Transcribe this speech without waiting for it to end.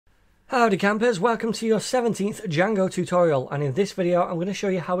Howdy campers, welcome to your 17th Django tutorial, and in this video I'm going to show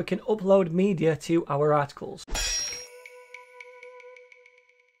you how we can upload media to our articles.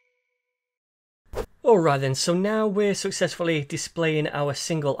 Alright then, so now we're successfully displaying our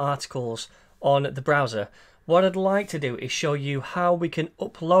single articles on the browser. What I'd like to do is show you how we can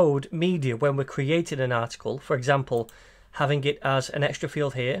upload media when we're creating an article. For example, having it as an extra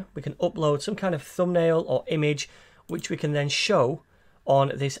field here, we can upload some kind of thumbnail or image which we can then show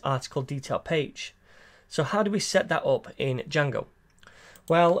on this article detail page. So how do we set that up in Django?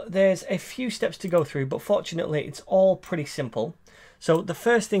 Well, there's a few steps to go through, but fortunately it's all pretty simple. So the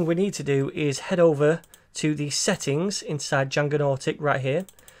first thing we need to do is head over to the settings inside Django Nautic right here,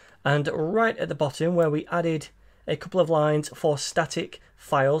 and right at the bottom where we added a couple of lines for static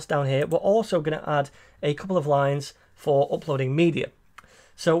files down here, we're also going to add a couple of lines for uploading media.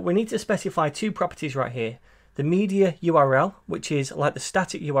 So we need to specify two properties right here. The media URL, which is like the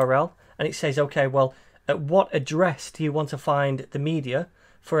static URL, and it says, okay, well, at what address do you want to find the media?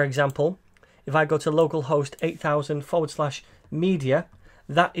 For example, if I go to localhost 8000/media,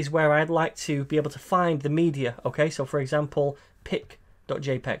 that is where I'd like to be able to find the media. Okay, so for example,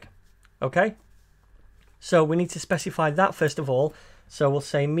 pic.jpg. Okay, so we need to specify that first of all. So we'll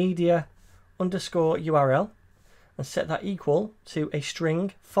say media underscore URL and set that equal to a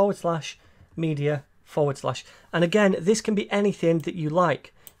string /media/. And again, this can be anything that you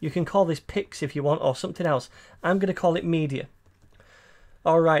like. You can call this pics if you want, or something else. I'm going to call it media.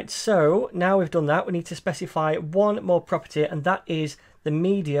 Alright, so now we've done that, we need to specify one more property, and that is the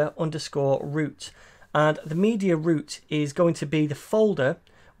media underscore root. And the media root is going to be the folder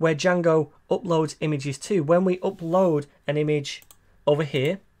where Django uploads images to. When we upload an image over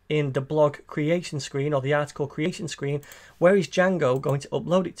here in the blog creation screen or the article creation screen, where is Django going to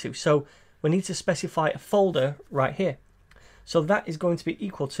upload it to? So we need to specify a folder right here. So that is going to be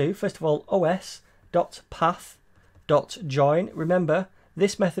equal to, first of all, os.path.join. Remember,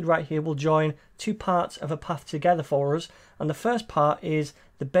 this method right here will join two parts of a path together for us. And the first part is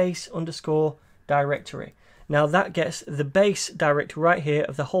the base underscore directory. Now that gets the base directory right here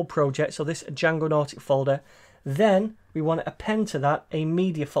of the whole project, so this Django Nautic folder. Then we want to append to that a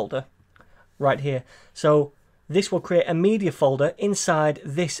media folder right here. So this will create a media folder inside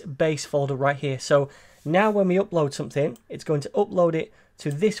this base folder right here. So now when we upload something, it's going to upload it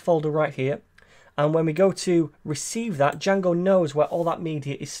to this folder right here. And when we go to receive that, Django knows where all that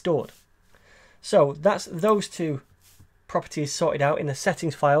media is stored. So that's those two properties sorted out in the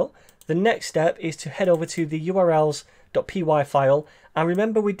settings file. The next step is to head over to the urls.py file. And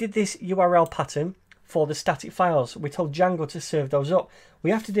remember, we did this URL pattern for the static files. We told Django to serve those up.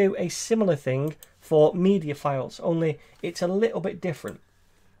 We have to do a similar thing for media files, only it's a little bit different.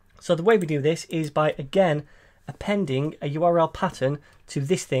 So the way we do this is by, again, appending a URL pattern to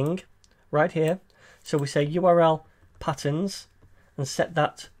this thing right here. So we say URL patterns and set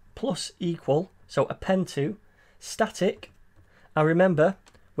that plus equal, so append to static. And remember,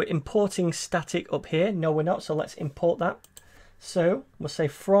 we're importing static up here. No, we're not, so let's import that. So we'll say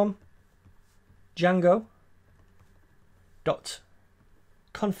from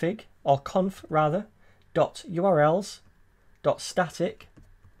Django.config or conf rather .urls.static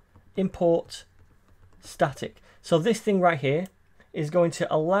import static. So this thing right here is going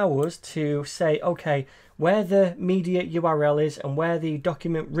to allow us to say, okay, where the media URL is and where the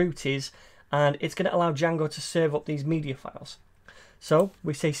document root is, and it's going to allow Django to serve up these media files. So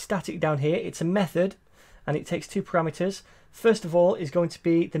we say static down here. It's a method and it takes two parameters. First of all is going to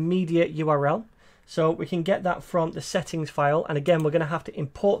be the media URL. So we can get that from the settings file, and again we're going to have to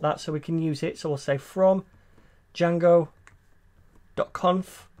import that so we can use it. So we'll say from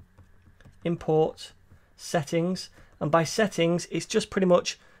Django.conf import settings, and by settings it's just pretty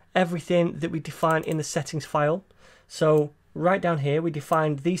much everything that we define in the settings file. So right down here we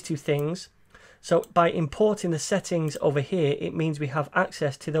defined these two things. So by importing the settings over here, it means we have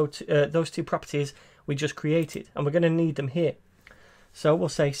access to those two properties we just created, and we're going to need them here. So we'll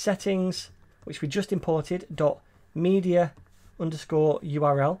say settings, which we just imported, .media underscore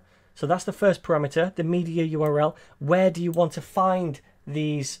URL. So that's the first parameter, the media URL. Where do you want to find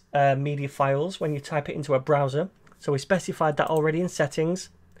these media files when you type it into a browser? So we specified that already in settings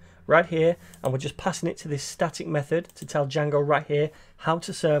right here, and we're just passing it to this static method to tell Django right here how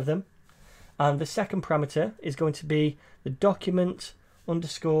to serve them. And the second parameter is going to be the document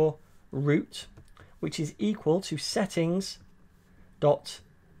underscore root, which is equal to settings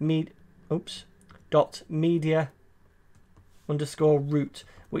media underscore root,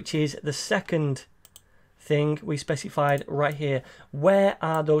 which is the second thing we specified right here. Where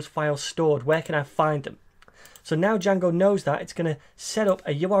are those files stored? Where can I find them? So now Django knows that. It's going to set up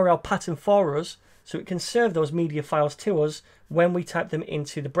a URL pattern for us so it can serve those media files to us when we type them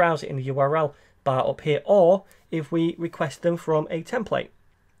into the browser in the URL bar up here, or if we request them from a template.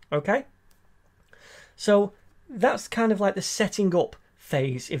 Okay? So that's kind of like the setting up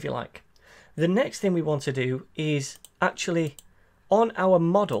phase, if you like. The next thing we want to do is actually on our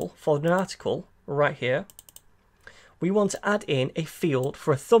model for an article right here, we want to add in a field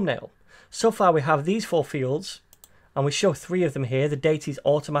for a thumbnail. So far we have these 4 fields and we show 3 of them here. The date is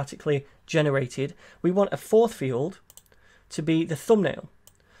automatically generated. We want a 4th field to be the thumbnail.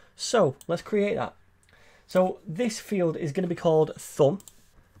 So let's create that. So this field is going to be called thumb.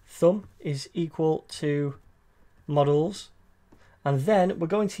 Thumb is equal to models. And then we're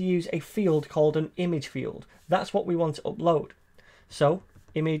going to use a field called an image field. That's what we want to upload. So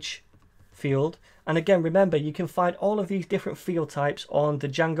image field. And again, remember, you can find all of these different field types on the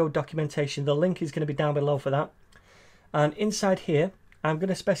Django documentation. The link is going to be down below for that. And inside here, I'm going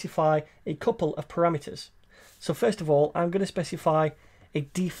to specify a couple of parameters. So first of all, I'm going to specify a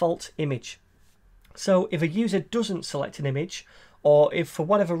default image. So if a user doesn't select an image, or if for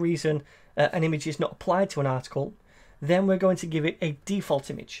whatever reason an image is not applied to an article, then we're going to give it a default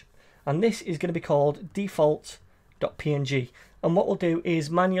image. And this is going to be called default.png. And what we'll do is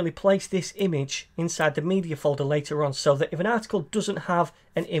manually place this image inside the media folder later on, so that if an article doesn't have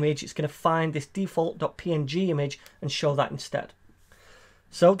an image, it's going to find this default.png image and show that instead.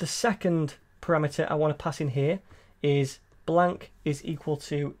 So the second parameter I want to pass in here is blank is equal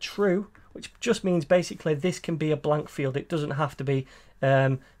to true, which just means basically this can be a blank field. It doesn't have to be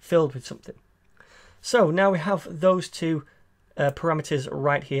filled with something. So now we have those 2 parameters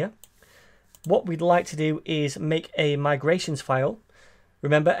right here. What we'd like to do is make a migrations file.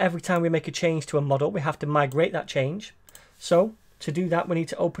 Remember, every time we make a change to a model, we have to migrate that change. So to do that, we need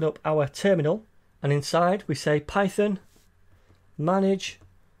to open up our terminal, and inside we say Python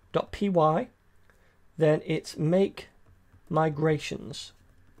manage.py, then it's make migrations.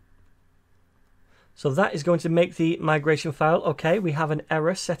 So that is going to make the migration file. Okay, we have an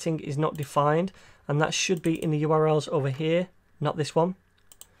error, setting is not defined, and that should be in the URLs over here, not this one.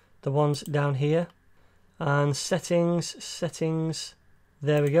 The ones down here, and settings,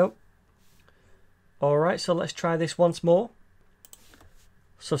 there we go. Alright, so let's try this once more.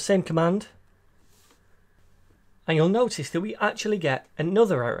 So same command, and you'll notice that we actually get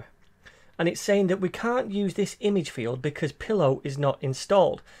another error, and it's saying that we can't use this image field because Pillow is not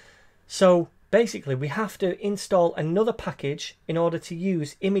installed. So basically we have to install another package in order to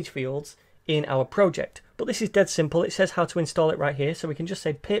use image fields in our project. But this is dead simple. It says how to install it right here, so we can just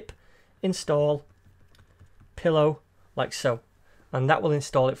say pip install Pillow like so, and that will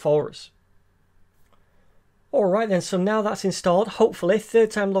install it for us. Alright then, so now that's installed, hopefully,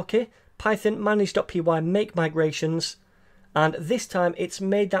 3rd time lucky, Python manage.py make migrations, and this time it's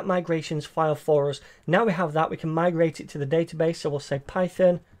made that migrations file for us. Now we have that, we can migrate it to the database, so we'll say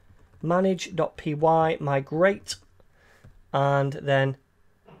Python manage.py migrate, and then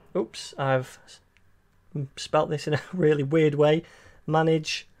oops, I've spelt this in a really weird way.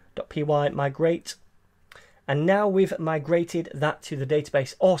 Manage.py migrate. And now we've migrated that to the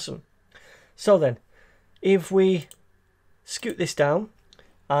database. Awesome. So then, if we scoot this down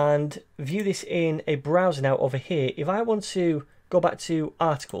and view this in a browser now over here, if I want to go back to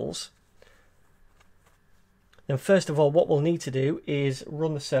articles, then first of all, what we'll need to do is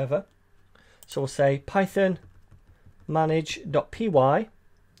run the server. So we'll say Python manage.py,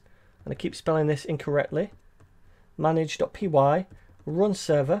 and I keep spelling this incorrectly, manage.py, run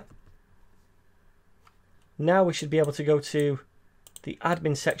server. Now we should be able to go to the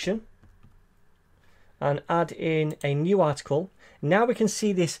admin section and add in a new article. Now we can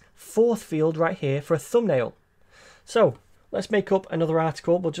see this 4th field right here for a thumbnail. So let's make up another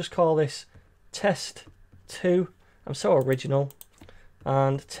article. We'll just call this test 2. I'm so original.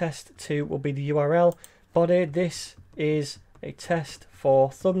 And test 2 will be the URL. Body, this is a test for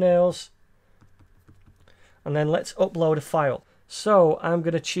thumbnails, and then let's upload a file. So I'm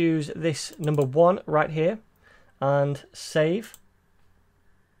going to choose this number 1 right here and save,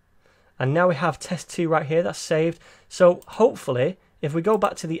 and now we have test 2 right here, that's saved. So hopefully if we go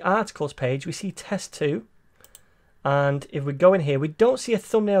back to the articles page, we see test 2, and if we go in here, we don't see a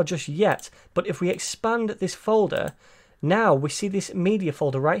thumbnail just yet, but if we expand this folder, now we see this media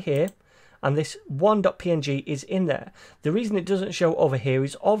folder right here, and this 1.png is in there. The reason it doesn't show over here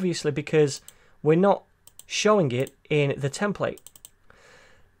is obviously because we're not showing it in the template.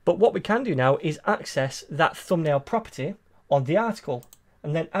 But what we can do now is access that thumbnail property on the article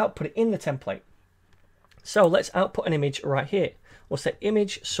and then output it in the template. So let's output an image right here. We'll say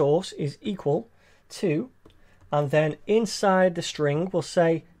image source is equal to, And then inside the string, we'll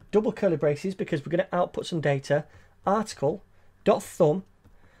say double curly braces because we're going to output some data, article.thumb,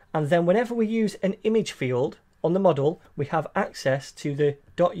 and then whenever we use an image field on the model, we have access to the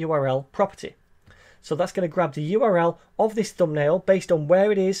 .url property. So that's going to grab the URL of this thumbnail based on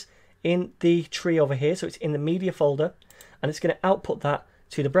where it is in the tree over here. So it's in the media folder, and it's going to output that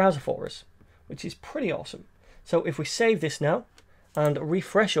to the browser for us, which is pretty awesome. So if we save this now and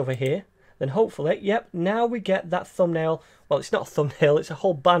refresh over here, then hopefully, yep, now we get that thumbnail. Well, it's not a thumbnail, it's a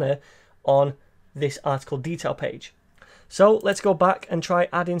whole banner on this article detail page. So let's go back and try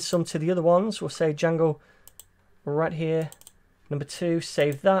adding some to the other ones. We'll say Django right here, number 2,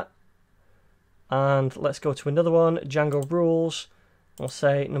 save that. And let's go to another one, Django rules. We'll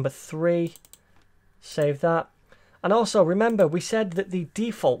say number 3, save that. And also remember, we said that the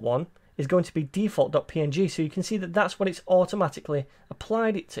default one is going to be default.png, so you can see that that's what it's automatically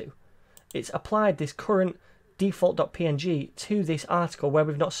applied it to. It's applied this current default.png to this article where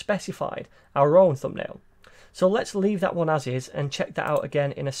we've not specified our own thumbnail. So let's leave that one as is and check that out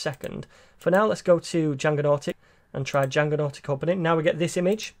again in a second. For now, let's go to Django Nautic and try Django Nautic opening. Now we get this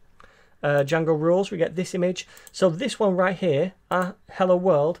image. Django rules, we get this image. So this one right here, hello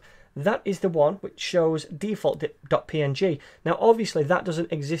world, that is the one which shows default.png. Now obviously that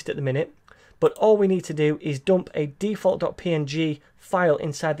doesn't exist at the minute, but all we need to do is dump a default.png file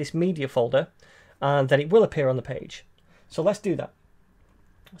inside this media folder, and then it will appear on the page. So let's do that.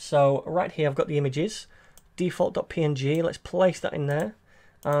 So right here I've got the images, default.png, let's place that in there,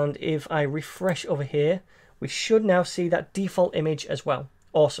 and if I refresh over here, we should now see that default image as well.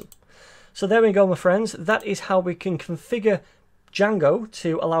 Awesome. So there we go, my friends. That is how we can configure Django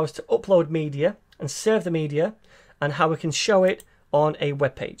to allow us to upload media and save the media, and how we can show it on a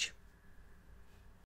web page.